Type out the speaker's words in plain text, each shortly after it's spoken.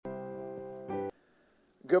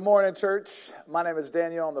Good morning, church. My name is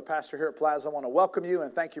Daniel. I'm the pastor here at Plaza. I want to welcome you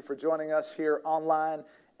and thank you for joining us here online.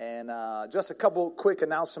 And just a couple quick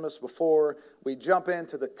announcements before we jump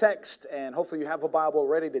into the text. And hopefully you have a Bible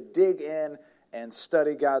ready to dig in and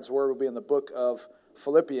study God's Word. We'll be in the book of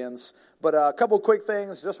Philippians. But a couple quick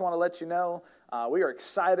things. Just want to let you know we are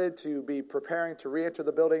excited to be preparing to re-enter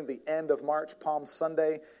the building the end of March, Palm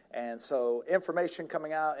Sunday. And so information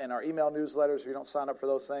coming out in our email newsletters. If you don't sign up for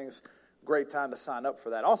those things, great time to sign up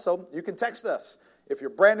for that. Also, you can text us. If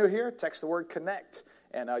you're brand new here, text the word connect,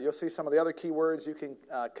 and you'll see some of the other keywords you can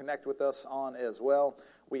connect with us on as well.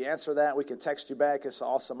 We answer that. We can text you back. It's an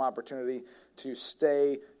awesome opportunity to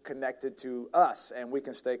stay connected to us, and we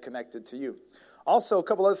can stay connected to you. Also, a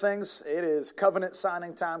couple other things. It is covenant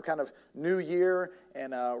signing time, kind of new year,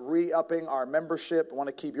 and re-upping our membership. I want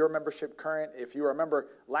to keep your membership current. If you remember,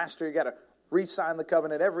 last year you got to re-sign the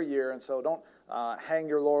covenant every year, and so don't hang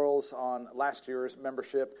your laurels on last year's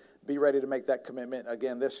membership. Be ready to make that commitment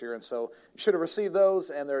again this year. And so you should have received those,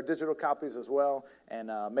 and there are digital copies as well,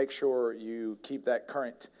 and make sure you keep that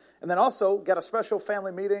current. And then also got a special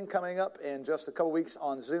family meeting coming up in just a couple weeks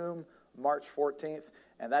on Zoom, March 14th,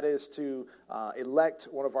 and that is to elect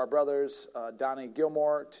one of our brothers, Donnie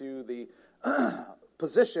Gilmore, to the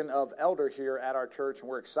position of elder here at our church, and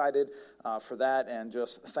we're excited for that and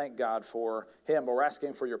just thank God for him. But we're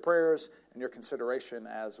asking for your prayers and your consideration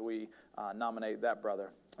as we nominate that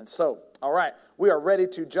brother. And so, all right, we are ready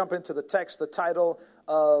to jump into the text. The title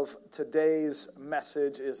of today's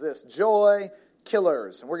message is this: Joy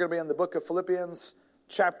Killers. And we're going to be in the book of Philippians,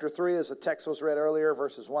 chapter 3, as the text was read earlier,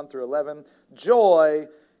 verses 1 through 11. Joy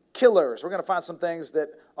Killers. We're going to find some things that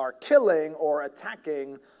are killing or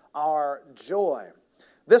attacking our joy.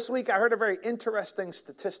 This week, I heard a very interesting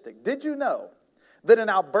statistic. Did you know that in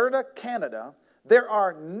Alberta, Canada, there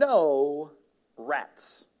are no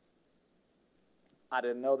rats? I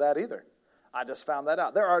didn't know that either. I just found that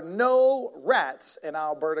out. There are no rats in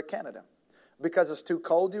Alberta, Canada. Because it's too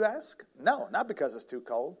cold, you ask? No, not because it's too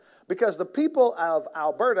cold. Because the people of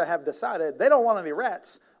Alberta have decided they don't want any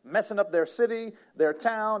rats messing up their city, their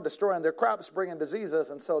town, destroying their crops, bringing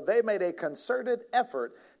diseases. And so they made a concerted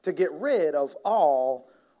effort to get rid of all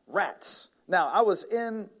rats. Now, I was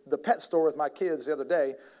in the pet store with my kids the other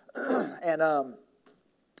day, and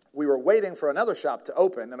we were waiting for another shop to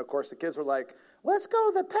open. And, of course, the kids were like, "Let's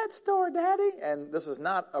go to the pet store, Daddy." And this is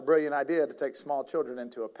not a brilliant idea to take small children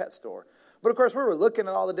into a pet store. But, of course, we were looking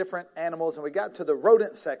at all the different animals, and we got to the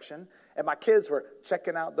rodent section, and my kids were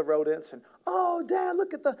checking out the rodents. And, "Oh, Dad,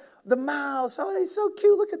 look at the mouse. Oh, he's so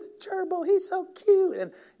cute. Look at the gerbil. He's so cute.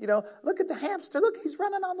 And, look at the hamster. Look, he's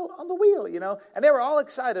running on the wheel, And they were all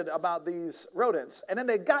excited about these rodents. And then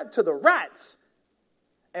they got to the rats.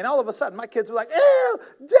 And all of a sudden, my kids were like, "Ew,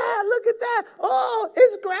 Dad, look at that. Oh,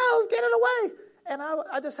 it's gross. Get it away." And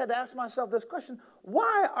I just had to ask myself this question: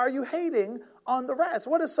 why are you hating on the rats?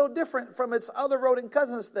 What is so different from its other rodent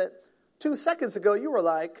cousins that 2 seconds ago you were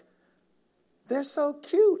like, "They're so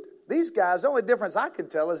cute"? These guys, the only difference I can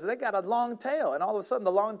tell is they got a long tail, and all of a sudden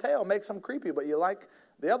the long tail makes them creepy, but you like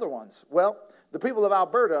the other ones. Well, the people of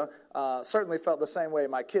Alberta certainly felt the same way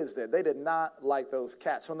my kids did. They did not like those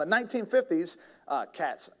cats. So in the 1950s,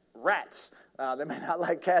 rats, they may not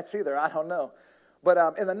like cats either, I don't know. But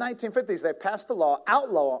in the 1950s, they passed a law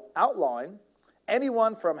outlawing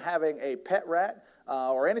anyone from having a pet rat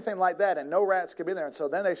or anything like that, and no rats could be there. And so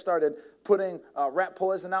then they started putting rat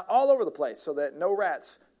poison out all over the place so that no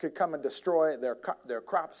rats could come and destroy their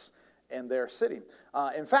crops in their city.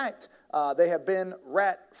 In fact, they have been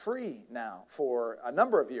rat-free now for a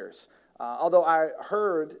number of years. Although I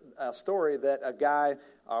heard a story that a guy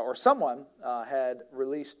or someone had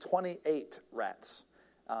released 28 rats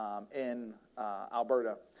in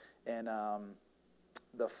Alberta, and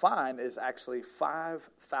the fine is actually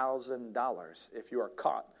 $5,000 if you are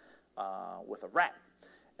caught with a rat.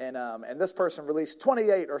 And this person released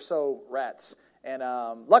 28 or so rats. And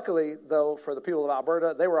luckily, though, for the people of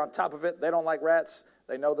Alberta, they were on top of it. They don't like rats.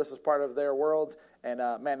 They know this is part of their world. And,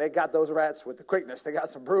 man, they got those rats with the quickness. They got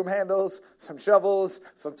some broom handles, some shovels,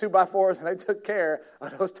 some 2x4s, and they took care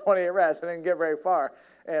of those 28 rats. They didn't get very far.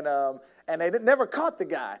 And they never caught the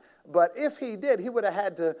guy. But if he did, he would have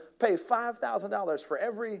had to pay $5,000 for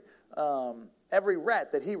every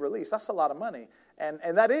rat that he released. That's a lot of money.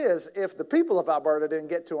 And that is if the people of Alberta didn't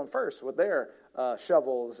get to him first with their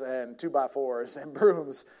shovels and 2x4s and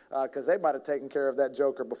brooms, because they might have taken care of that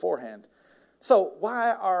joker beforehand. So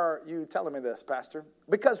why are you telling me this, Pastor?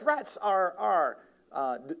 Because rats are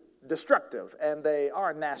destructive, and they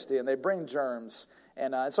are nasty, and they bring germs.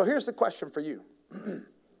 And so here's the question for you.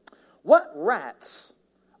 What rats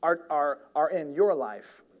are in your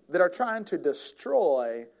life that are trying to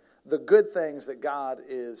destroy the good things that God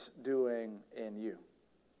is doing in you?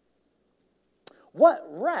 What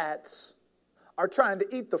rats are trying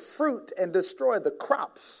to eat the fruit and destroy the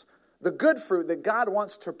crops, the good fruit that God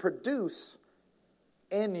wants to produce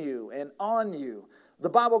in you and on you? The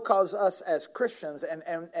Bible calls us as Christians,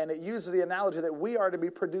 and it uses the analogy that we are to be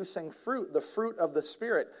producing fruit, the fruit of the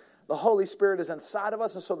Spirit. The Holy Spirit is inside of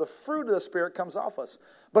us, and so the fruit of the Spirit comes off us.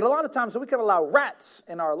 But a lot of times we can allow rats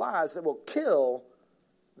in our lives that will kill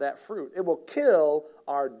that fruit. It will kill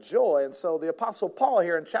our joy. And so the Apostle Paul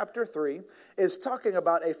here in chapter 3 is talking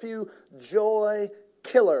about a few joy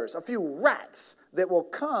killers, a few rats that will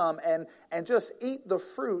come and just eat the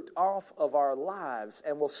fruit off of our lives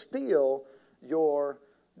and will steal your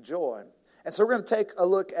joy. And so we're going to take a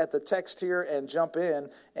look at the text here and jump in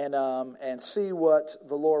and see what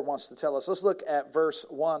the Lord wants to tell us. Let's look at verse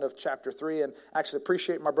 1 of chapter 3. And actually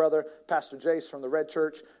appreciate my brother, Pastor Jace from the Red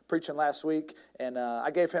Church, preaching last week. And I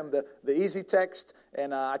gave him the easy text,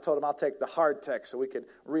 and I told him I'll take the hard text so we could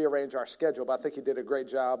rearrange our schedule. But I think he did a great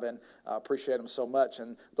job, and appreciate him so much.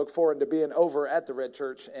 And look forward to being over at the Red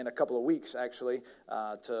Church in a couple of weeks, actually,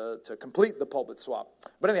 to complete the pulpit swap.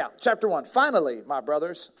 But anyhow, chapter 1. Finally, my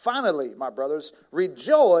brothers,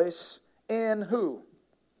 rejoice in who?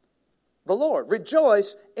 The Lord.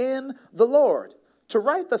 Rejoice in the Lord. To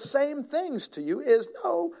write the same things to you is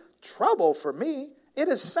no trouble for me. It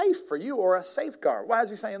is safe for you, or a safeguard. Why is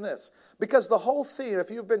he saying this? Because the whole theme, if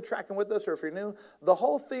you've been tracking with us or if you're new, the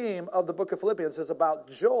whole theme of the book of Philippians is about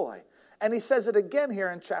joy. And he says it again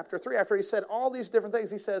here in chapter 3. After he said all these different things,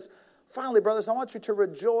 he says, finally, brothers, I want you to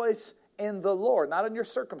rejoice in the Lord, not in your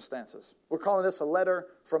circumstances. We're calling this a letter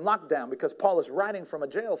from lockdown because Paul is writing from a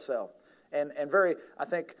jail cell. And very, I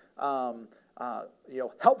think,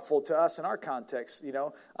 helpful to us in our context,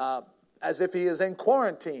 as if he is in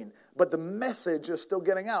quarantine. But the message is still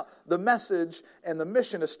getting out. The message and the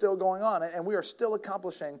mission is still going on, and we are still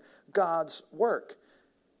accomplishing God's work.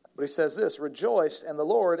 But he says this, rejoice in the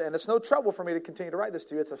Lord, and it's no trouble for me to continue to write this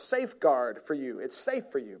to you. It's a safeguard for you. It's safe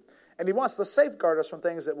for you. And he wants to safeguard us from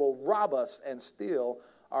things that will rob us and steal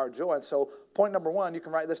our joy. And so point number 1, you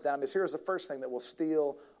can write this down, is here's the first thing that will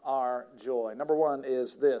steal our joy. Number 1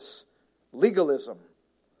 is this, legalism.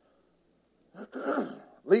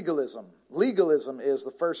 Legalism. Legalism is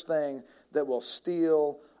the first thing that will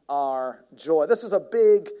steal our joy. This is a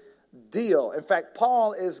big deal. In fact,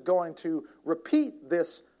 Paul is going to repeat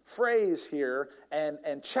this phrase here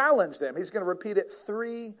and challenge them. He's going to repeat it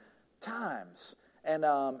 3 times. And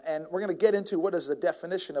we're going to get into what is the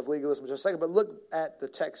definition of legalism in just a second. But look at the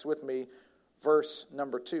text with me, verse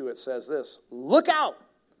number 2. It says this, look out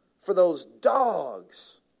for those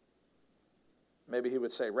dogs. Maybe he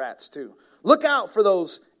would say rats too. Look out for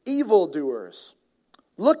those evildoers.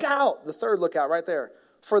 Look out, the third look out right there,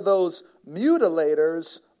 for those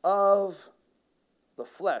mutilators of the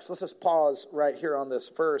flesh. Let's just pause right here on this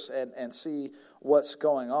verse and see what's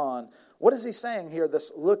going on. What is he saying here,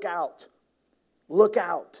 this look out? Look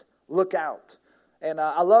out, look out. And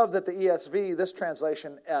I love that the ESV, this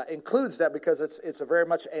translation, includes that because it's a very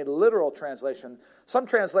much a literal translation. Some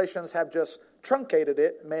translations have just truncated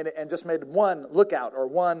it, and just made one look out or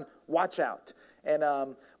one watch out.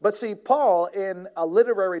 But see, Paul, in a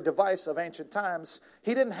literary device of ancient times,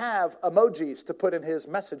 he didn't have emojis to put in his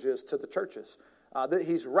messages to the churches.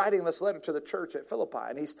 He's writing this letter to the church at Philippi,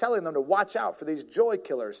 and he's telling them to watch out for these joy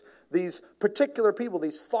killers, these particular people,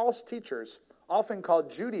 these false teachers, often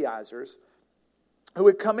called Judaizers, who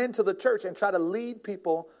would come into the church and try to lead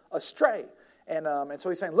people astray. And so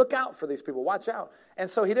he's saying, look out for these people, watch out. And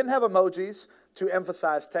so he didn't have emojis to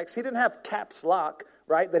emphasize text. He didn't have caps lock,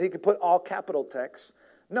 right, that he could put all capital text.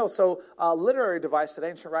 No, so a literary device that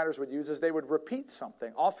ancient writers would use is they would repeat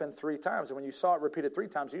something, often 3 times. And when you saw it repeated 3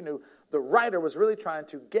 times, you knew the writer was really trying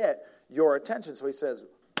to get your attention. So he says,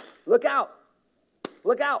 look out,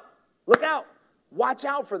 look out, look out. Watch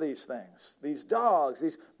out for these things, these dogs,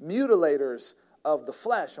 these mutilators of the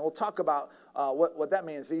flesh. And we'll talk about what that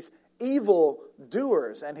means, these evil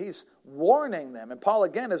doers. And he's warning them. And Paul,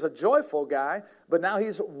 again, is a joyful guy, but now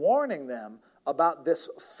he's warning them about this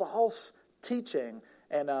false teaching.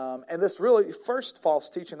 And this really first false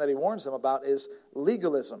teaching that he warns them about is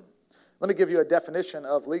legalism. Let me give you a definition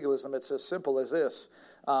of legalism. It's as simple as this.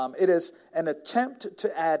 It is an attempt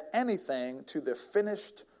to add anything to the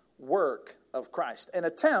finished work of Christ. An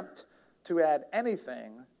attempt to add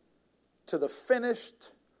anything to the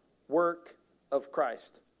finished work of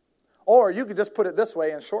Christ. Or you could just put it this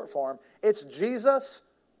way in short form. It's Jesus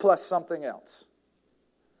plus something else.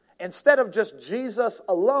 Instead of just Jesus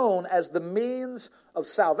alone as the means of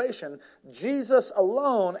salvation, Jesus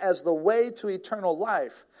alone as the way to eternal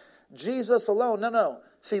life. Jesus alone. No.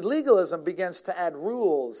 See, legalism begins to add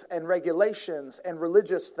rules and regulations and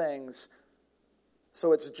religious things.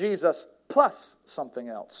 So it's Jesus plus something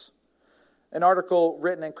else. An article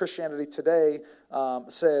written in Christianity Today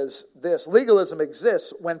says this: legalism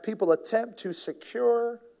exists when people attempt to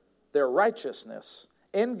secure their righteousness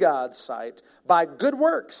in God's sight by good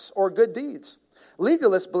works or good deeds.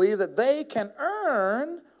 Legalists believe that they can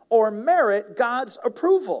earn or merit God's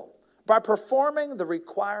approval by performing the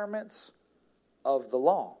requirements of the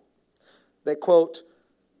law. They quote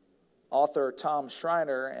author Tom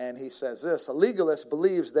Schreiner, and he says this: a legalist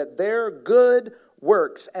believes that their good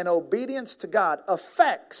works and obedience to God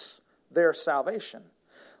affects their salvation.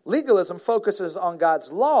 Legalism focuses on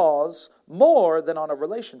God's laws more than on a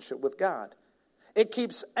relationship with God. It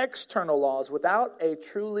keeps external laws without a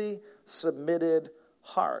truly submitted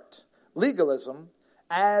heart. Legalism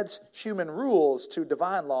adds human rules to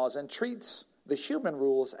divine laws and treats the human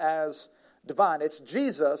rules as divine. It's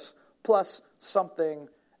Jesus plus something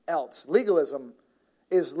else. Legalism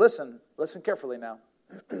is, listen carefully now.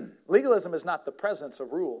 Legalism is not the presence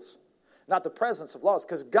of rules, not the presence of laws,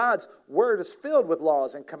 because God's word is filled with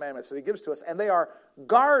laws and commandments that he gives to us, and they are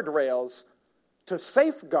guardrails to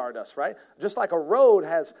safeguard us, right? Just like a road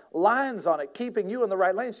has lines on it, keeping you in the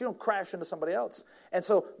right lane so you don't crash into somebody else. And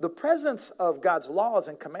so the presence of God's laws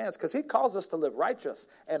and commands, because he calls us to live righteous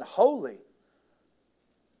and holy,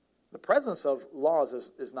 the presence of laws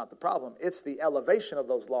is not the problem. It's the elevation of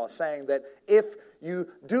those laws, saying that if you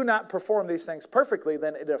do not perform these things perfectly,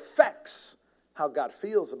 then it affects how God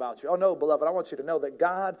feels about you. Oh no, beloved, I want you to know that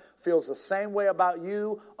God feels the same way about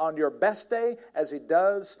you on your best day as he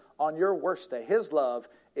does on your worst day. His love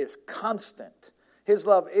is constant. His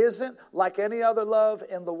love isn't like any other love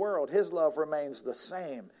in the world. His love remains the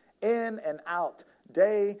same in and out,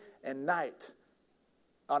 day and night.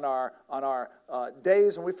 On our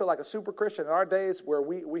days when we feel like a super Christian, in our days where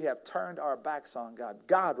we have turned our backs on God,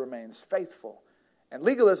 God remains faithful. And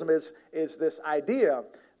legalism is this idea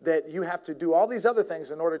that you have to do all these other things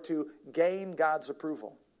in order to gain God's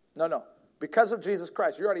approval. No. Because of Jesus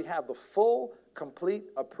Christ, you already have the full, complete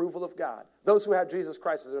approval of God. Those who have Jesus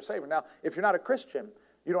Christ as their Savior. Now, if you're not a Christian,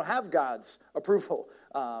 you don't have God's approval.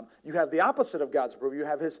 You have the opposite of God's approval. You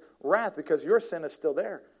have his wrath because your sin is still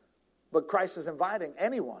there. But Christ is inviting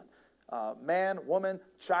anyone, man, woman,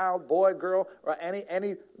 child, boy, girl, or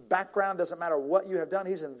any background, doesn't matter what you have done.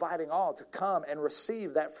 He's inviting all to come and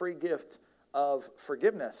receive that free gift of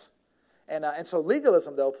forgiveness. And so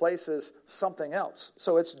legalism, though, places something else.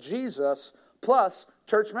 So it's Jesus plus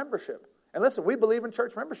church membership. And listen, we believe in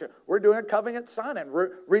church membership. We're doing a covenant sign-in,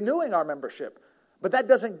 renewing our membership. But that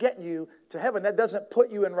doesn't get you to heaven. That doesn't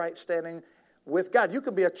put you in right standing with God. You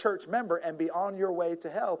can be a church member and be on your way to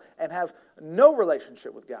hell and have no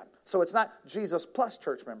relationship with God. So it's not Jesus plus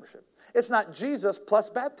church membership. It's not Jesus plus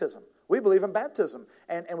baptism. We believe in baptism,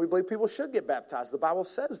 and we believe people should get baptized. The Bible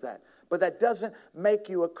says that. But that doesn't make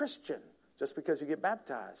you a Christian just because you get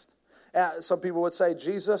baptized. Some people would say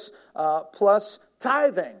Jesus plus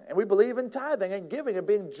tithing. And we believe in tithing and giving and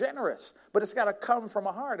being generous. But it's got to come from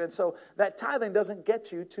a heart. And so that tithing doesn't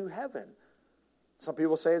get you to heaven. Some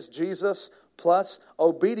people say it's Jesus plus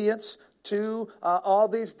obedience to all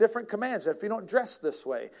these different commands. If you don't dress this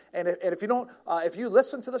way, and if you don't, if you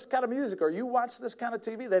listen to this kind of music or you watch this kind of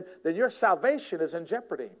TV, then your salvation is in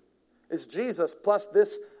jeopardy. It's Jesus plus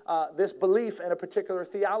this belief in a particular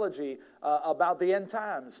theology about the end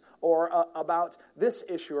times, or about this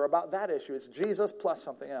issue or about that issue. It's Jesus plus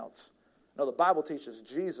something else. No, the Bible teaches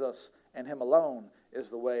Jesus and him alone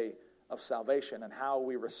is the way of salvation and how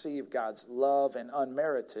we receive God's love and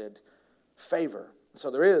unmerited favor.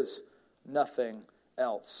 So there is nothing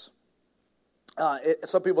else.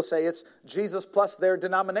 Some people say it's Jesus plus their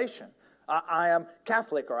denomination. I am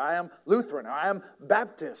Catholic, or I am Lutheran, or I am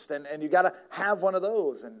Baptist, and you got to have one of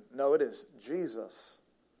those. And no, it is Jesus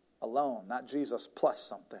alone, not Jesus plus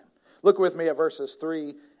something. Look with me at verses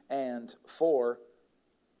 3 and 4.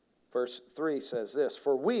 Verse 3 says this: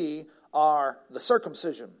 "For we are the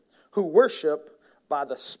circumcision, who worship by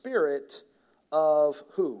the Spirit of"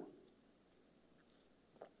 who?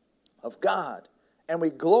 Of God. "And we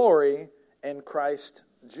glory in Christ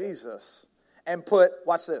Jesus, and put,"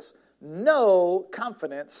 watch this, "no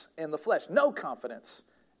confidence in the flesh." No confidence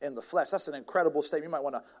in the flesh. That's an incredible statement. You might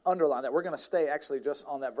want to underline that. We're going to stay actually just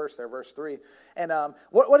on that verse there, verse 3. And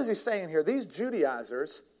what is he saying here? These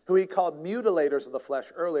Judaizers, who he called mutilators of the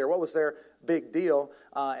flesh earlier, what was their big deal?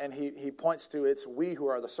 And he points to, it's we who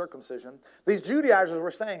are the circumcision. These Judaizers were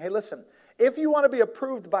saying, hey, listen, if you want to be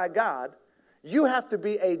approved by God, you have to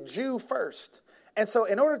be a Jew first. And so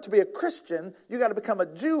in order to be a Christian, you got to become a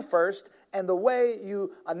Jew first. And the way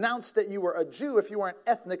you announced that you were a Jew, if you weren't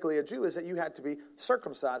ethnically a Jew, is that you had to be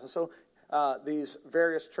circumcised. And so these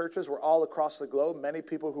various churches were all across the globe. Many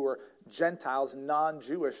people who were Gentiles,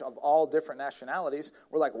 non-Jewish, of all different nationalities,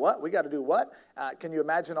 were like, what? We got to do what? Can you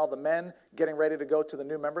imagine all the men getting ready to go to the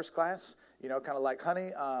new members class? You know, kind of like,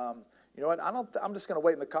 honey, you know what? I'm just going to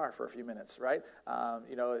wait in the car for a few minutes, right?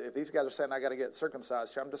 You know, if these guys are saying I got to get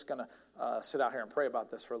circumcised here, I'm just going to sit out here and pray about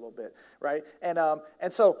this for a little bit, right?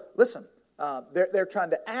 And so, listen, they're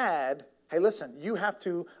trying to add, hey, listen, you have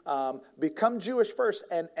to become Jewish first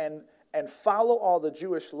and follow all the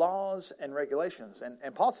Jewish laws and regulations.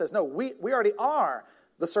 And Paul says, no, we already are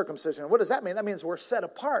the circumcision. What does that mean? That means we're set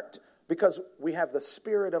apart because we have the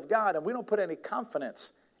Spirit of God, and we don't put any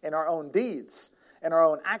confidence in our own deeds, in our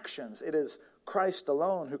own actions. It is Christ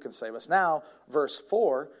alone who can save us. Now, verse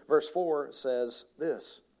 4 says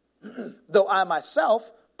this, though I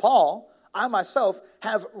myself, Paul, I myself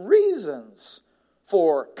have reasons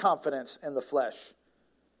for confidence in the flesh.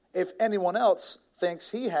 If anyone else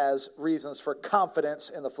thinks he has reasons for confidence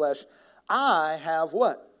in the flesh, I have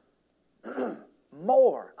what?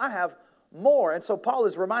 More. I have more. And so Paul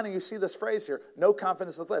is reminding you, see this phrase here, no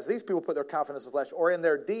confidence in the flesh. These people put their confidence in the flesh or in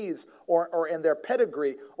their deeds or in their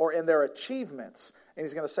pedigree or in their achievements. And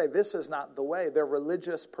he's going to say this is not the way, their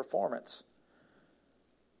religious performance.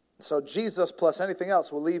 So Jesus plus anything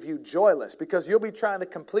else will leave you joyless because you'll be trying to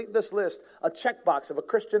complete this list, a checkbox of a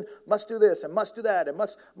Christian must do this and must do that and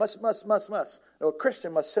must. No, a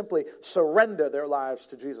Christian must simply surrender their lives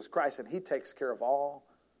to Jesus Christ and he takes care of all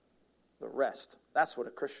the rest. That's what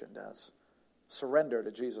a Christian does. Surrender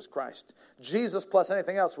to Jesus Christ. Jesus plus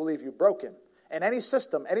anything else will leave you broken. And any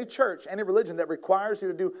system, any church, any religion that requires you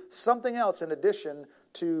to do something else in addition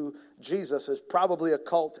to Jesus is probably a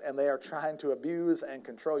cult, and they are trying to abuse and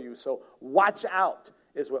control you. So watch out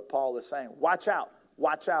is what Paul is saying. Watch out,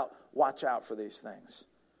 watch out, watch out for these things.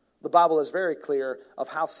 The Bible is very clear of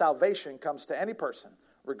how salvation comes to any person,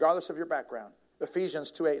 regardless of your background.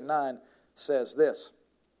 Ephesians 2:8-9 says this,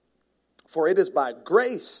 for it is by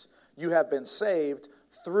grace you have been saved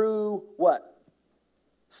through what?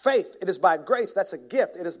 Faith. It is by grace. That's a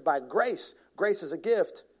gift. It is by grace. Grace is a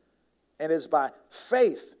gift. And it is by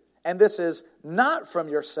faith. And this is not from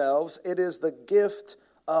yourselves. It is the gift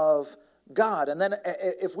of God. And then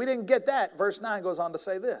if we didn't get that, verse 9 goes on to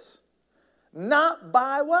say this. Not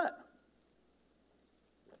by what?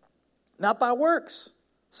 Not by works.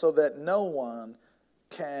 So that no one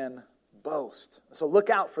can boast. So look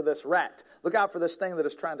out for this rat. Look out for this thing that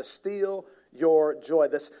is trying to steal your joy.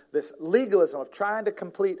 This legalism of trying to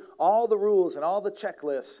complete all the rules and all the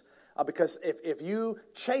checklists. Because if you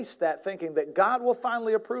chase that thinking that God will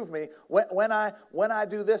finally approve me when I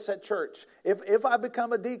do this at church, if I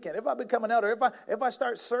become a deacon, if I become an elder, if I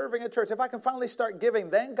start serving at church, if I can finally start giving,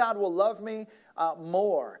 then God will love me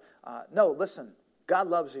more. No, listen, God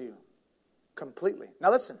loves you completely.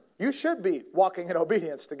 Now listen, you should be walking in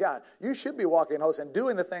obedience to God. You should be walking in holiness and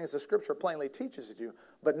doing the things the Scripture plainly teaches you.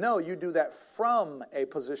 But no, you do that from a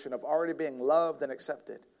position of already being loved and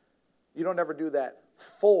accepted. You don't ever do that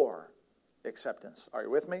for acceptance. Are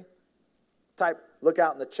you with me? Type, look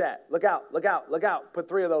out in the chat. Look out, look out, look out. Put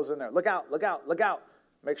 3 of those in there. Look out, look out, look out.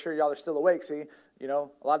 Make sure y'all are still awake. See, you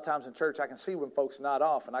know, a lot of times in church I can see when folks nod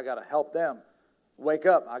off and I got to help them wake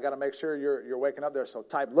up. I got to make sure you're waking up there. So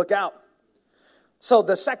type, look out. So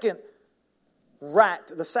the second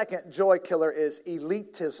rat, the second joy killer is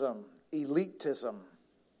elitism. Elitism.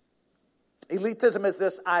 Elitism is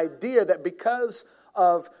this idea that because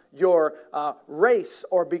of your race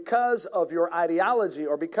or because of your ideology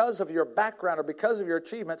or because of your background or because of your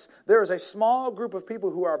achievements, there is a small group of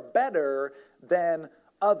people who are better than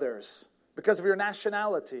others because of your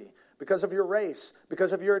nationality, because of your race,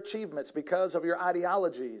 because of your achievements, because of your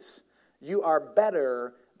ideologies. You are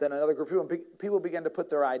better than another group of people. People begin to put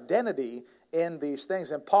their identity in these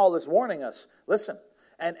things. And Paul is warning us, listen,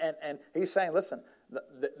 and he's saying, listen,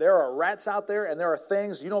 there are rats out there and there are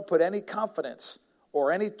things you don't put any confidence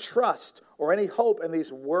or any trust or any hope in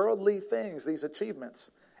these worldly things, these achievements.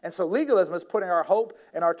 And so legalism is putting our hope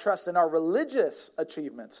and our trust in our religious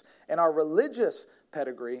achievements and our religious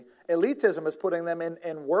pedigree. Elitism is putting them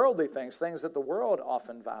in worldly things, things that the world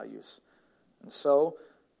often values. And so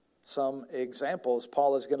some examples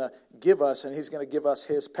Paul is going to give us, and he's going to give us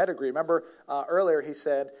his pedigree. Remember earlier he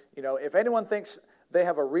said, you know, if anyone thinks they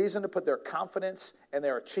have a reason to put their confidence in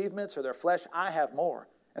their achievements or their flesh, I have more.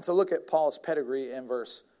 And so look at Paul's pedigree in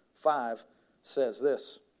verse 5. Says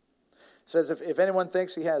this. It says, if anyone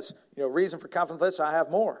thinks he has reason for confidence, I have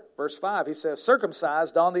more. Verse 5, he says,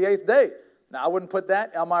 circumcised on the 8th day. Now, I wouldn't put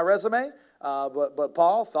that on my resume, but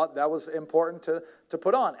Paul thought that was important to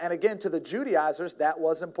put on. And again, to the Judaizers, that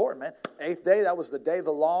was important, man. 8th day, that was the day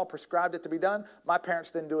the law prescribed it to be done. My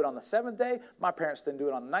parents didn't do it on the 7th day. My parents didn't do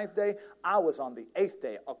it on the 9th day. I was on the 8th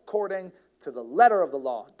day, according to the letter of the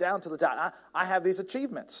law, down to the dot. I have these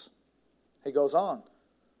achievements. He goes on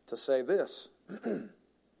to say this.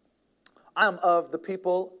 I am of the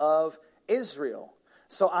people of Israel.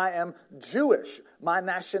 So I am Jewish. My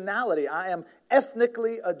nationality, I am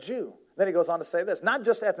ethnically a Jew. Then he goes on to say this, not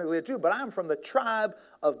just ethnically a Jew, but I am from the tribe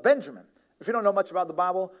of Benjamin. If you don't know much about the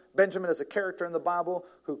Bible, Benjamin is a character in the Bible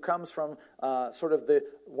who comes from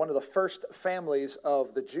one of the first families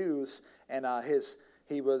of the Jews, and his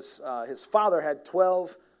father had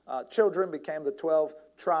 12 children, became the 12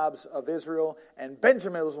 tribes of Israel, and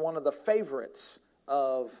Benjamin was one of the favorites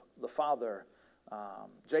of the father,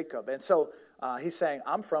 Jacob. And so he's saying,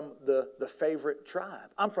 I'm from the favorite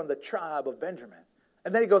tribe. I'm from the tribe of Benjamin.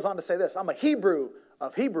 And then he goes on to say this, I'm a Hebrew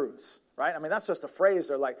of Hebrews, right? I mean, that's just a phrase.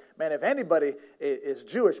 They're like, man, if anybody is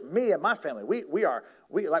Jewish, me and my family,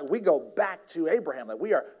 we go back to Abraham. Like,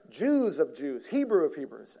 we are Jews of Jews, Hebrew of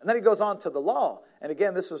Hebrews. And then he goes on to the law. And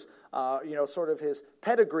again, this is, sort of his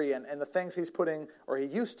pedigree and the things he's putting, or he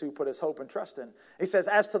used to put his hope and trust in. He says,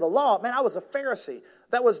 as to the law, man, I was a Pharisee.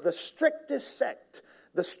 That was the strictest sect,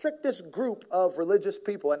 the strictest group of religious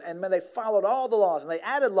people. And man, they followed all the laws, and they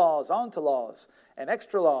added laws onto laws and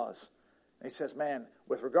extra laws. And he says, man,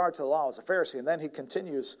 with regard to the law, I was a Pharisee. And then he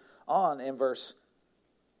continues on in verse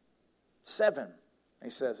 7. He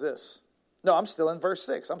says this. No, I'm still in verse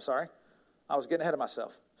 6. I'm sorry. I was getting ahead of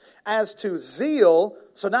myself. As to zeal,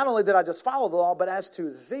 so not only did I just follow the law, but as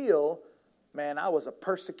to zeal, man, I was a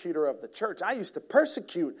persecutor of the church. I used to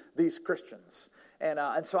persecute these Christians.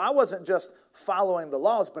 And so I wasn't just following the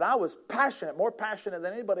laws, but I was passionate, more passionate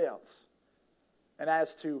than anybody else. And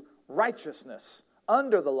as to righteousness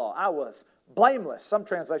under the law, I was blameless. Some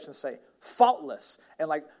translations say faultless. And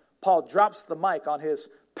like Paul drops the mic on his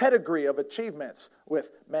pedigree of achievements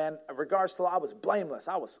with, man, in regards to the law, I was blameless.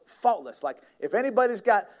 I was faultless. Like, if everybody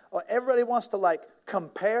wants to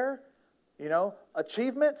compare,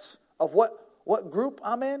 achievements of what group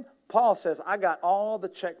I'm in, Paul says, I got all the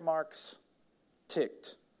check marks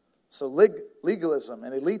ticked. So legalism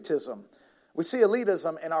and elitism. We see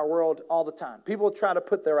elitism in our world all the time. People try to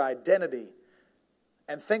put their identity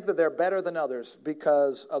and think that they're better than others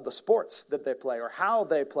because of the sports that they play or how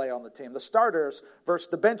they play on the team. The starters versus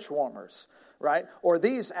the bench warmers, right? Or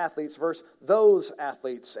these athletes versus those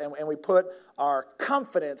athletes. And we put our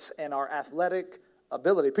confidence in our athletic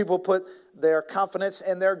ability. People put their confidence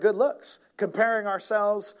in their good looks, comparing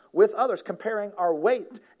ourselves with others, comparing our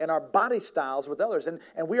weight and our body styles with others. And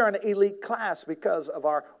we are an elite class because of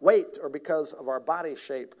our weight or because of our body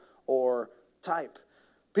shape or type.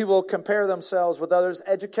 People compare themselves with others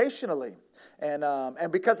educationally.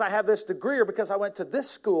 And because I have this degree or because I went to this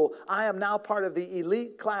school, I am now part of the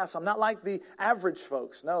elite class. I'm not like the average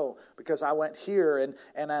folks. No, because I went here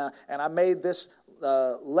and I made this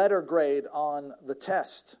letter grade on the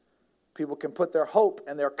test. People can put their hope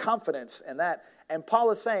and their confidence in that. And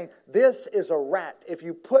Paul is saying, this is a rat. If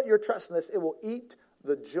you put your trust in this, it will eat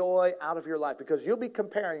the joy out of your life because you'll be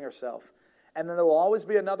comparing yourself. And then there will always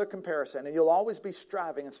be another comparison, and you'll always be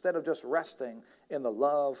striving instead of just resting in the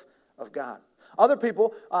love of God. Other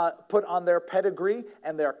people put on their pedigree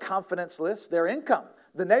and their confidence list their income,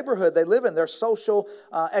 the neighborhood they live in, their social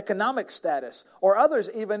economic status, or others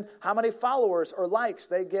even how many followers or likes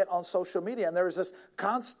they get on social media. And there's this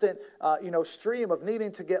constant stream of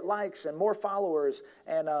needing to get likes and more followers.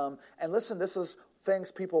 And listen, this is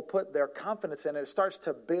things people put their confidence in, and it starts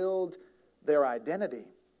to build their identity.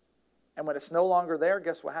 And when it's no longer there,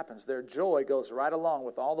 guess what happens? Their joy goes right along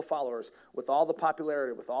with all the followers, with all the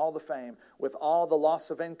popularity, with all the fame, with all the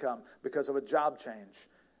loss of income because of a job change.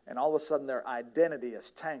 And all of a sudden their identity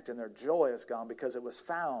is tanked and their joy is gone because it was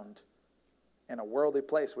found in a worldly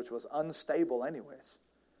place which was unstable anyways.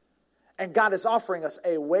 And God is offering us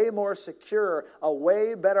a way more secure, a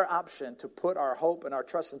way better option to put our hope and our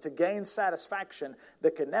trust in, to gain satisfaction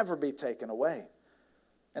that can never be taken away.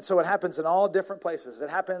 And so it happens in all different places. It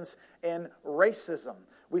happens in racism.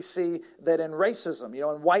 We see that in racism,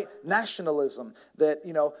 in white nationalism, that,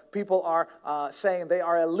 people are saying they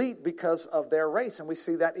are elite because of their race. And we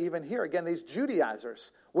see that even here. Again, these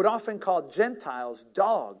Judaizers would often call Gentiles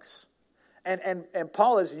dogs. And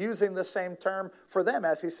Paul is using the same term for them,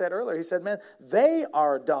 as he said earlier. He said, man, they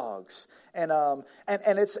are dogs. And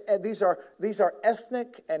these are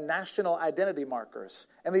ethnic and national identity markers.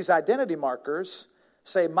 And these identity markers,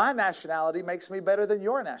 Say, my nationality makes me better than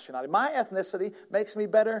your nationality. My ethnicity makes me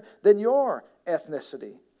better than your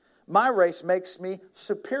ethnicity. My race makes me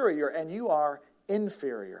superior, and you are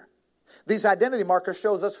inferior. These identity markers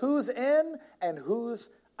shows us who's in and who's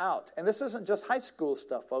out. And this isn't just high school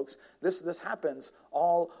stuff, folks. This happens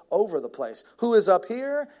all over the place. Who is up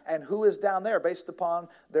here and who is down there based upon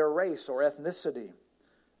their race or ethnicity.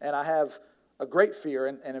 And I have a great fear,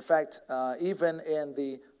 and in fact, even in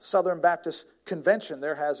the Southern Baptist Convention,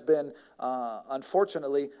 there has been,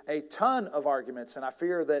 unfortunately, a ton of arguments, and I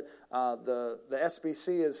fear that the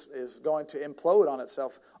SBC is going to implode on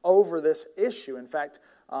itself over this issue. In fact,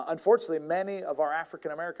 unfortunately, many of our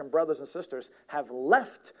African-American brothers and sisters have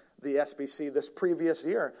left the SBC this previous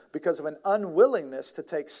year because of an unwillingness to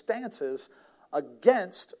take stances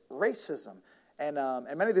against racism. And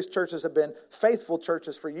many of these churches have been faithful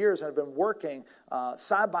churches for years and have been working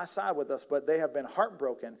side by side with us, but they have been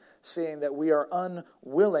heartbroken seeing that we are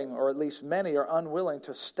unwilling, or at least many are unwilling,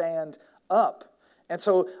 to stand up. And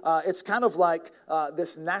so it's kind of like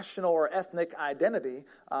this national or ethnic identity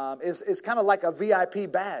is kind of like a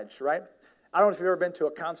VIP badge, right? I don't know if you've ever been to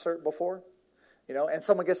a concert before. You know, and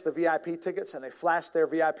someone gets the VIP tickets and they flash their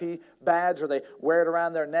VIP badge or they wear it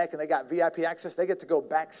around their neck and they got VIP access. They get to go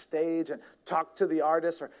backstage and talk to the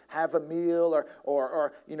artist or have a meal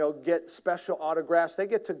or you know, get special autographs. They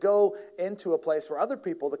get to go into a place where other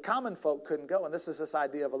people, the common folk, couldn't go. And this is this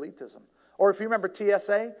idea of elitism. Or if you remember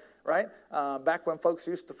TSA, right? Back when folks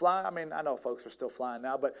used to fly. I mean, I know folks are still flying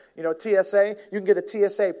now, but, you know, TSA, you can get a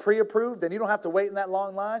TSA pre-approved and you don't have to wait in that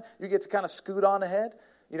long line. You get to kind of scoot on ahead.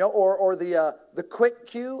 You know, or the quick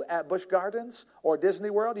queue at Busch Gardens or Disney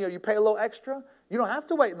World. You know, you pay a little extra. You don't have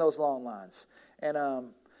to wait in those long lines. And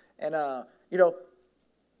you know,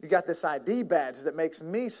 you got this ID badge that makes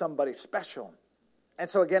me somebody special. And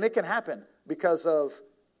so again, it can happen because of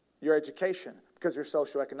your education, because your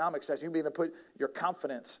socioeconomic status. You can be able to put your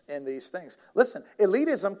confidence in these things. Listen,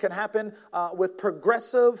 elitism can happen with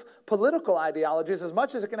progressive political ideologies as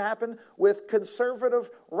much as it can happen with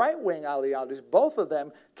conservative right-wing ideologies. Both of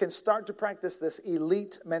them can start to practice this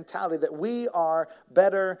elite mentality that we are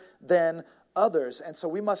better than others. And so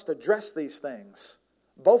we must address these things,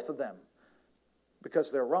 both of them,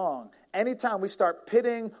 because they're wrong. Anytime we start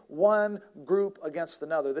pitting one group against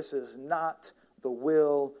another, this is not the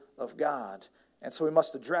will of God. And so we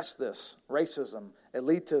must address this: racism,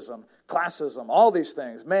 elitism, classism, all these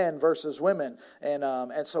things, men versus women.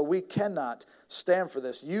 And so we cannot stand for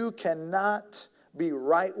this. You cannot be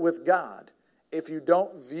right with God if you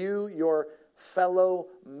don't view your fellow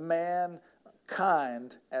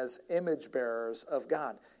mankind as image bearers of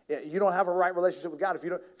God. You don't have a right relationship with God if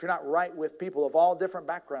you're not right with people of all different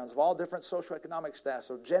backgrounds, of all different socioeconomic status,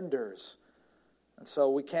 of genders. And so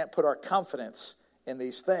we can't put our confidence in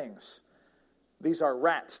these things. These are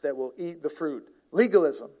rats that will eat the fruit.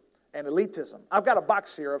 Legalism and elitism. I've got a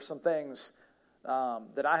box here of some things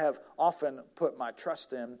that I have often put my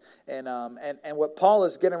trust in. And what Paul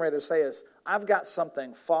is getting ready to say is, I've got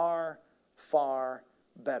something far, far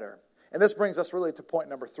better. And this brings us really to point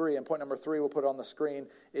number 3. And point number 3 we'll put on the screen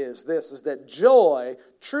is this, is that joy,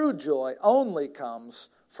 true joy, only comes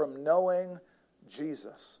from knowing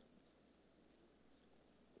Jesus.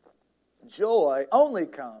 Joy only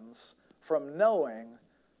comes from knowing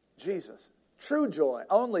Jesus. True joy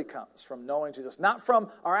only comes from knowing Jesus. Not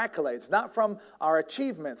from our accolades, not from our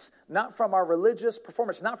achievements, not from our religious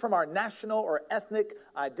performance, not from our national or ethnic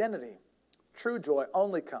identity. True joy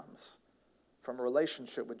only comes from a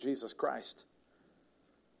relationship with Jesus Christ.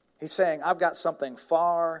 He's saying, I've got something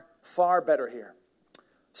far, far better here.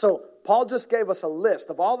 So Paul just gave us a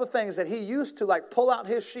list of all the things that he used to like pull out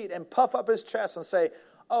his sheet and puff up his chest and say,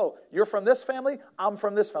 oh, you're from this family? I'm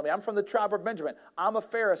from this family. I'm from the tribe of Benjamin. I'm a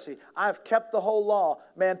Pharisee. I've kept the whole law.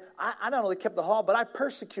 Man, I not only kept the law, but I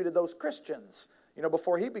persecuted those Christians, you know,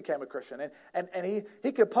 before he became a Christian. And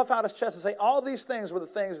he could puff out his chest and say, all these things were the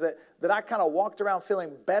things that I kind of walked around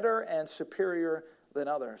feeling better and superior than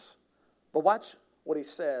others. But watch what he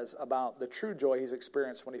says about the true joy he's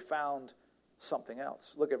experienced when he found something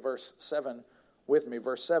else. Look at verse 7 with me.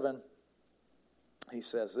 Verse 7, he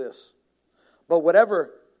says this. But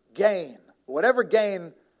whatever gain I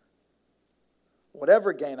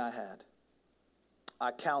had,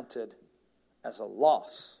 I counted as a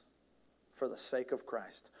loss for the sake of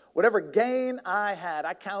Christ. Whatever gain I had,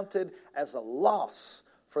 I counted as a loss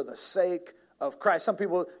for the sake of Christ. Some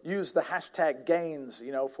people use the hashtag gains,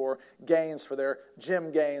 you know, for gains, for their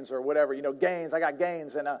gym gains or whatever. You know, gains, I got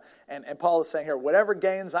gains. And Paul is saying here, whatever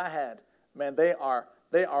gains I had, man, they are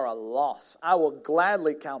a loss. I will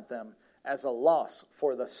gladly count them as a loss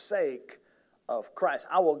for the sake of Christ.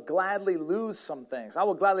 I will gladly lose some things. I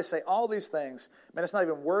will gladly say all these things. Man, it's not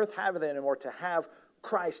even worth having them anymore to have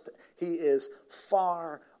Christ. He is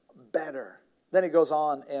far better. Then he goes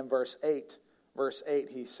on in verse 8. Verse 8,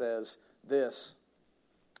 he says this.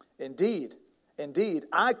 Indeed,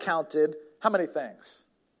 I counted how many things?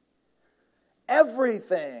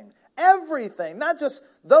 Everything. Not just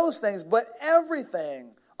those things, but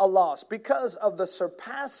everything a loss because of the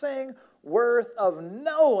surpassing worth of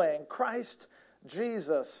knowing Christ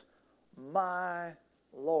Jesus, my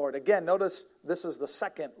Lord. Again, notice this is the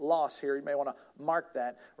second loss here. You may want to mark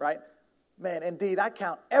that, right? Man, indeed, I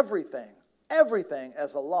count everything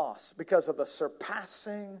as a loss because of the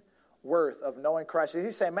surpassing worth of knowing Christ.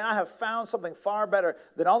 He's saying, man, I have found something far better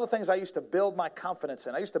than all the things I used to build my confidence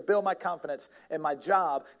in. I used to build my confidence in my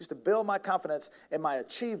job. I used to build my confidence in my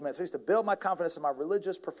achievements. I used to build my confidence in my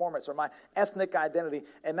religious performance or my ethnic identity.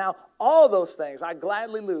 And now all those things I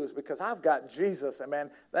gladly lose because I've got Jesus. And man,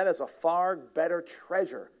 that is a far better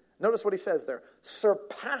treasure. Notice what he says there.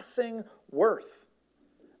 Surpassing worth.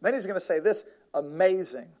 Then he's going to say this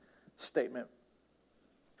amazing statement.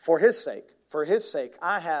 For his sake,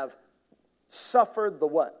 I have suffered the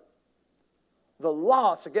what? The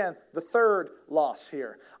loss. Again, the third loss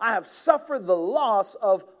here. I have suffered the loss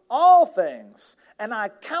of all things, and I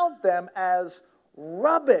count them as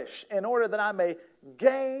rubbish in order that I may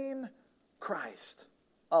gain Christ.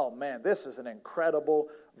 Oh man, this is an incredible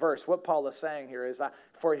verse. What Paul is saying here is,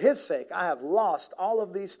 for his sake, I have lost all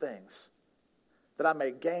of these things that I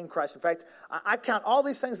may gain Christ. In fact, I count all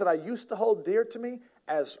these things that I used to hold dear to me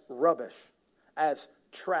as rubbish, as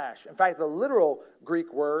trash. In fact, the literal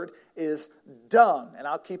Greek word is dung, and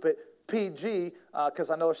I'll keep it PG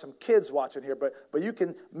because I know there's some kids watching here, but you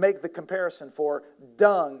can make the comparison for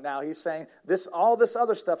dung. Now he's saying all this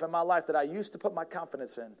other stuff in my life that I used to put my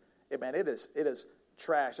confidence in, it is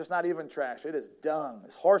trash. It's not even trash. It is dung.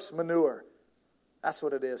 It's horse manure. That's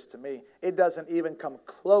what it is to me. It doesn't even come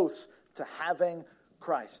close to having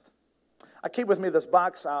Christ. I keep with me this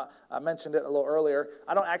box. I mentioned it a little earlier.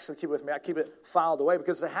 I don't actually keep it with me. I keep it filed away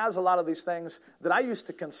because it has a lot of these things that I used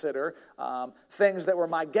to consider things that were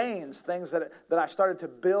my gains, things that I started to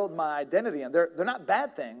build my identity in. They're not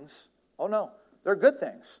bad things. Oh, no. They're good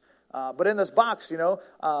things. But in this box,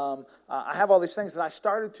 I have all these things that I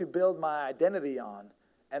started to build my identity on,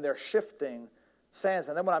 and they're shifting sands.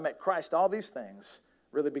 And then when I met Christ, all these things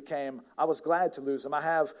really became, I was glad to lose them. I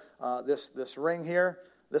have this ring here.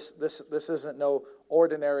 This isn't no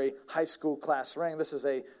ordinary high school class ring. This is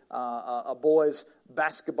a boys'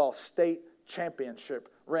 basketball state championship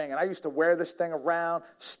ring. And I used to wear this thing around,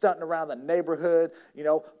 stunting around the neighborhood,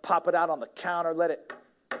 pop it out on the counter, let it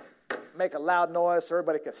make a loud noise so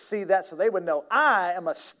everybody could see that so they would know I am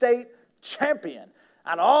a state champion.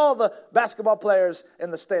 Out of all the basketball players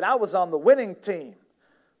in the state, I was on the winning team.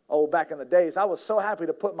 Oh, back in the days, I was so happy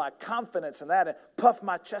to put my confidence in that and puff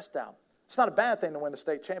my chest out. It's not a bad thing to win the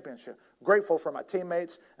state championship. Grateful for my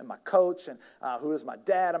teammates and my coach and who is my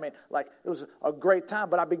dad. It was a great time.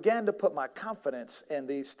 But I began to put my confidence in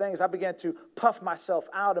these things. I began to puff myself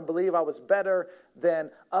out and believe I was better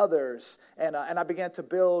than others. And I began to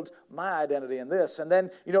build my identity in this. And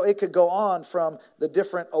then, it could go on from the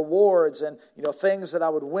different awards and, things that I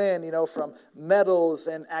would win, from medals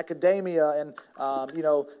and academia and,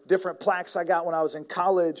 different plaques I got when I was in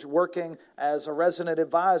college working as a resident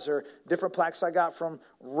advisor, different plaques I got from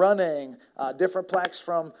running, different plaques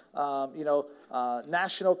from,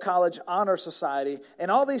 National College Honor Society.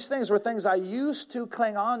 And all these things were things I used to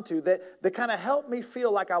cling on to that kind of helped me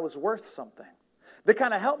feel like I was worth something. That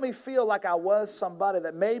kind of helped me feel like I was somebody,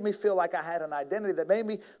 that made me feel like I had an identity, that made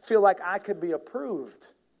me feel like I could be approved.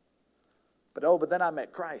 But then I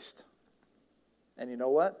met Christ. And you know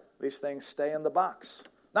what? These things stay in the box.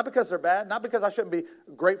 Not because they're bad, not because I shouldn't be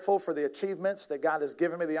grateful for the achievements that God has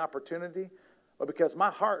given me the opportunity, but because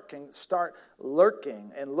my heart can start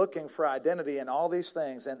lurking and looking for identity in all these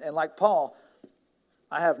things. And like Paul,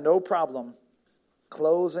 I have no problem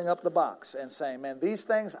closing up the box and saying, man, these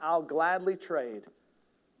things I'll gladly trade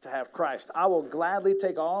to have Christ. I will gladly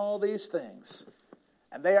take all these things,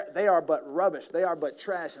 and they are but rubbish. They are but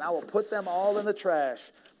trash, and I will put them all in the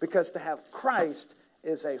trash because to have Christ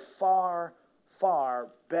is a far, far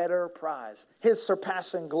better prize. His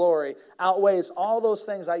surpassing glory outweighs all those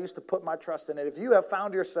things I used to put my trust in. And if you have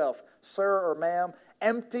found yourself, sir or ma'am,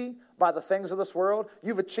 empty by the things of this world,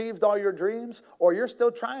 you've achieved all your dreams, or you're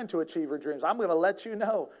still trying to achieve your dreams, I'm going to let you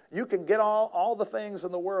know, you can get all the things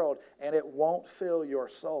in the world, and it won't fill your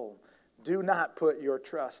soul. Do not put your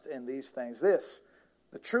trust in these things. The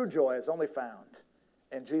true joy is only found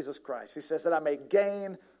in Jesus Christ. He says that I may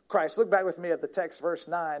gain Christ. Look back with me at the text, verse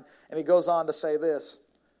 9, and he goes on to say this.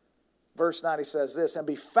 Verse 9, he says this, and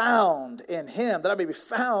be found in him, that I may be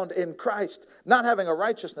found in Christ, not having a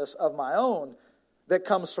righteousness of my own that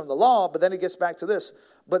comes from the law. But then he gets back to this,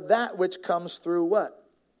 but that which comes through what?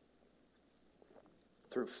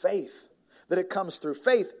 Through faith. That it comes through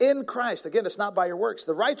faith in Christ. Again, it's not by your works.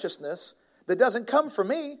 The righteousness that doesn't come from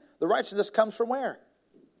me, the righteousness comes from where?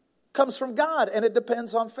 Comes from God, and it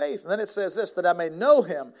depends on faith. And then it says this, that I may know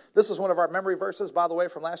him. This is one of our memory verses, by the way,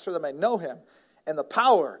 from last year, that I may know him and the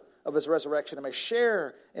power of his resurrection, and may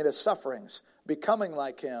share in his sufferings, becoming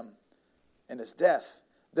like him in his death,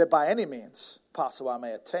 that by any means possible I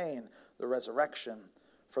may attain the resurrection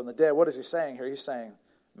from the dead. What is he saying here? He's saying,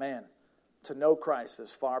 man, to know Christ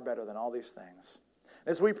is far better than all these things.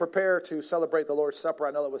 As we prepare to celebrate the Lord's Supper,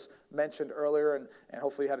 I know it was mentioned earlier, and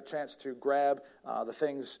hopefully you had a chance to grab the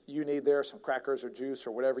things you need there, some crackers or juice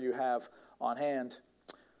or whatever you have on hand.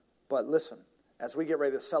 But listen, as we get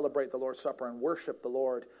ready to celebrate the Lord's Supper and worship the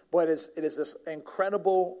Lord, boy, it is this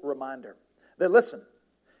incredible reminder that, listen,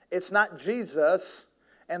 it's not Jesus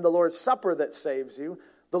and the Lord's Supper that saves you.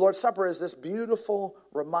 The Lord's Supper is this beautiful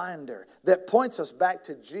reminder that points us back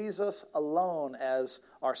to Jesus alone as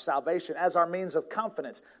our salvation, as our means of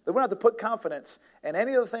confidence. That we don't have to put confidence in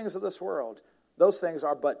any of the things of this world. Those things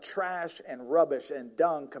are but trash and rubbish and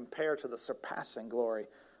dung compared to the surpassing glory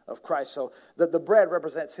of Christ. So that the bread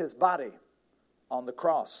represents his body on the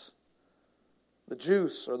cross. The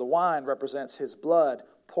juice or the wine represents his blood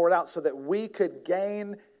poured out so that we could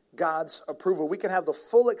gain God's approval. We can have the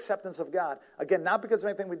full acceptance of God. Again, not because of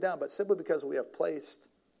anything we've done, but simply because we have placed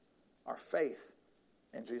our faith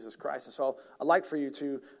in Jesus Christ. And so I'd like for you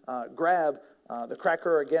to grab the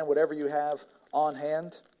cracker, again, whatever you have on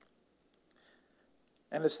hand.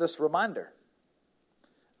 And it's this reminder.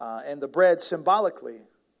 And the bread symbolically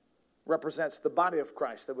represents the body of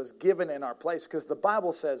Christ that was given in our place. Because the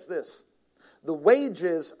Bible says this, the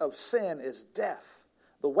wages of sin is death.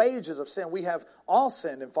 The wages of sin, we have all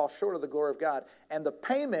sinned and fall short of the glory of God. And the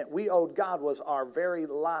payment we owed God was our very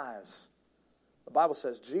lives. The Bible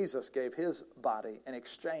says Jesus gave his body in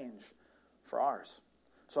exchange for ours.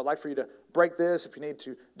 So I'd like for you to break this. If you need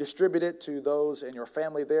to distribute it to those in your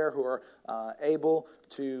family there who are able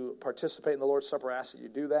to participate in the Lord's Supper, I ask that you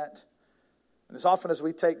do that. And as often as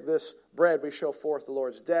we take this bread, we show forth the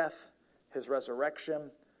Lord's death, his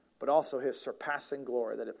resurrection, but also his surpassing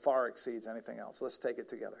glory, that it far exceeds anything else. Let's take it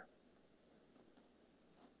together.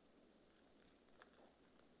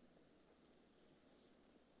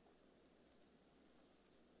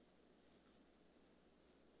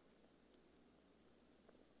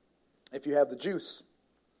 If you have the juice,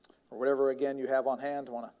 or whatever, again, you have on hand,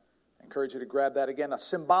 I want to encourage you to grab that. Again, a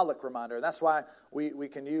symbolic reminder. And that's why we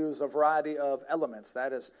can use a variety of elements.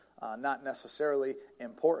 That is not necessarily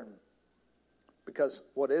important. Because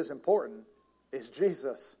what is important is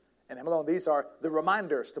Jesus and him alone. These are the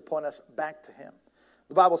reminders to point us back to him.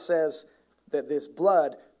 The Bible says that this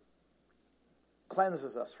blood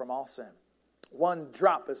cleanses us from all sin. One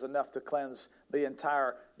drop is enough to cleanse the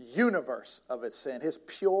entire universe of its sin. His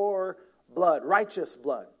pure blood, righteous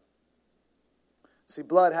blood. See,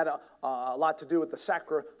 blood had a lot to do with the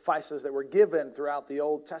sacrifices that were given throughout the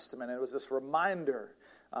Old Testament. It was this reminder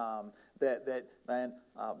that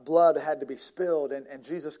blood had to be spilled, and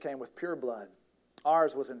Jesus came with pure blood.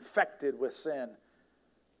 Ours was infected with sin.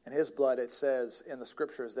 And his blood, it says in the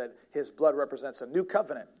scriptures, that his blood represents a new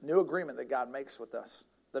covenant, new agreement that God makes with us,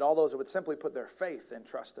 that all those that would simply put their faith and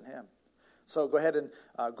trust in him. So go ahead and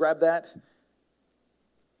grab that.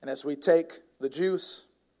 And as we take the juice,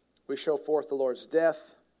 we show forth the Lord's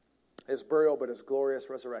death, his burial, but his glorious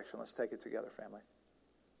resurrection. Let's take it together, family.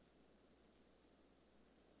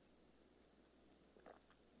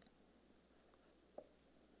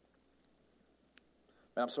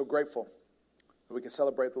 And I'm so grateful that we can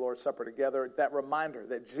celebrate the Lord's Supper together. That reminder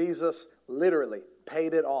that Jesus literally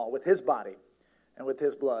paid it all with his body and with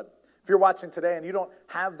his blood. If you're watching today and you don't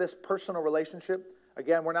have this personal relationship,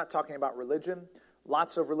 again, we're not talking about religion.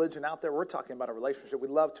 Lots of religion out there. We're talking about a relationship.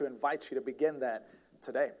 We'd love to invite you to begin that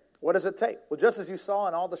today. What does it take? Well, just as you saw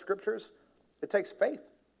in all the scriptures, it takes faith.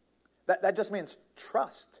 That just means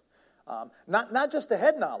trust. Not just a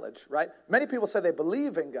head knowledge, right? Many people say they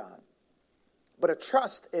believe in God, but a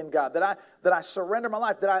trust in God, that I surrender my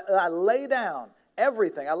life, that I lay down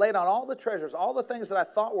everything. I lay down all the treasures, all the things that I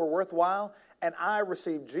thought were worthwhile, and I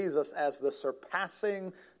receive Jesus as the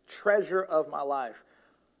surpassing treasure of my life.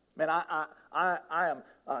 Man, I am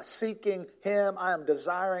seeking him. I am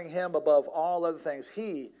desiring him above all other things.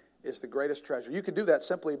 He is the greatest treasure. You can do that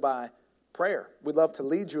simply by prayer. We'd love to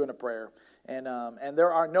lead you in a prayer. And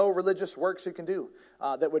there are no religious works you can do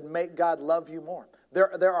that would make God love you more.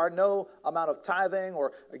 There are no amount of tithing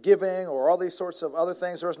or giving or all these sorts of other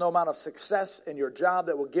things. There's no amount of success in your job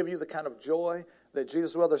that will give you the kind of joy that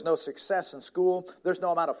Jesus will. There's no success in school. There's no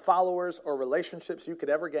amount of followers or relationships you could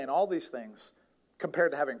ever gain. All these things,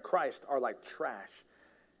 compared to having Christ, are like trash.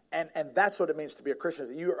 And that's what it means to be a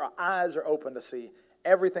Christian. Your eyes are open to see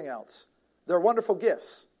everything else. They're wonderful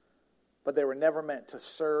gifts, but they were never meant to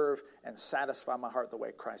serve and satisfy my heart the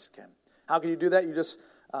way Christ can. How can you do that? You just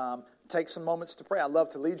take some moments to pray. I love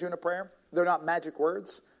to lead you in a prayer. They're not magic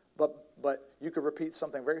words, but you could repeat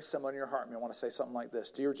something very similar in your heart. And you want to say something like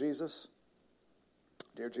this: Dear Jesus,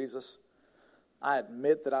 I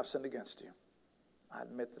admit that I've sinned against you. I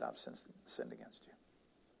admit that I've sinned against you.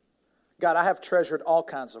 God, I have treasured all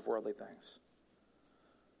kinds of worldly things.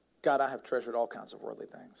 God, I have treasured all kinds of worldly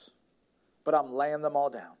things. But I'm laying them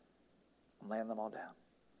all down. I'm laying them all down.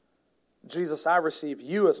 Jesus, I receive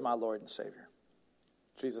you as my Lord and Savior.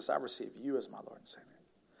 Jesus, I receive you as my Lord and Savior.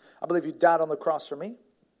 I believe you died on the cross for me.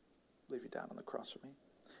 I believe you died on the cross for me.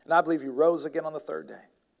 And I believe you rose again on the third day.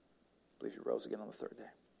 I believe you rose again on the third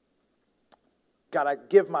day. God, I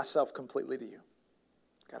give myself completely to you.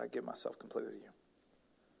 God, I give myself completely to you.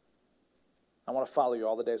 I want to follow you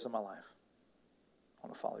all the days of my life. I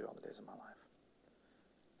want to follow you all the days of my life.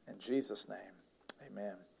 In Jesus' name,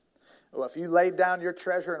 amen. Well, if you laid down your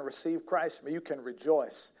treasure and received Christ, you can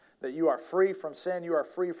rejoice that you are free from sin, you are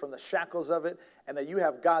free from the shackles of it, and that you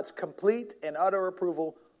have God's complete and utter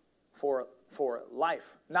approval for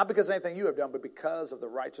life. Not because of anything you have done, but because of the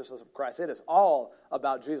righteousness of Christ. It is all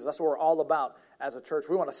about Jesus. That's what we're all about as a church.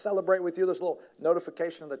 We want to celebrate with you. There's a little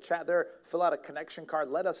notification in the chat there. Fill out a connection card.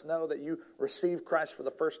 Let us know that you received Christ for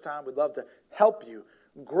the first time. We'd love to help you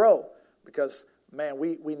grow because, man,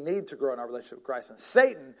 we need to grow in our relationship with Christ. And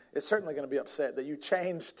Satan is certainly going to be upset that you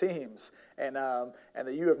changed teams and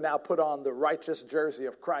that you have now put on the righteous jersey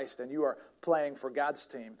of Christ and you are playing for God's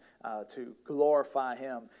team to glorify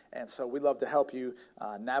him. And so we'd love to help you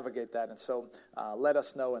navigate that. And so let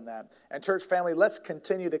us know in that. And church family, let's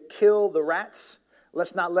continue to kill the rats.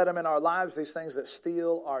 Let's not let them in our lives, these things that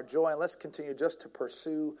steal our joy. And let's continue just to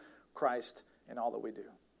pursue Christ in all that we do.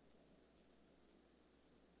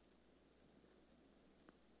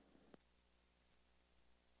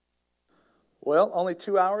 Well, only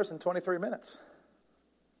 2 hours and 23 minutes.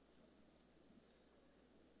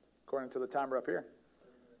 According to the timer up here.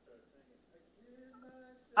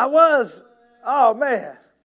 I was. Oh, man.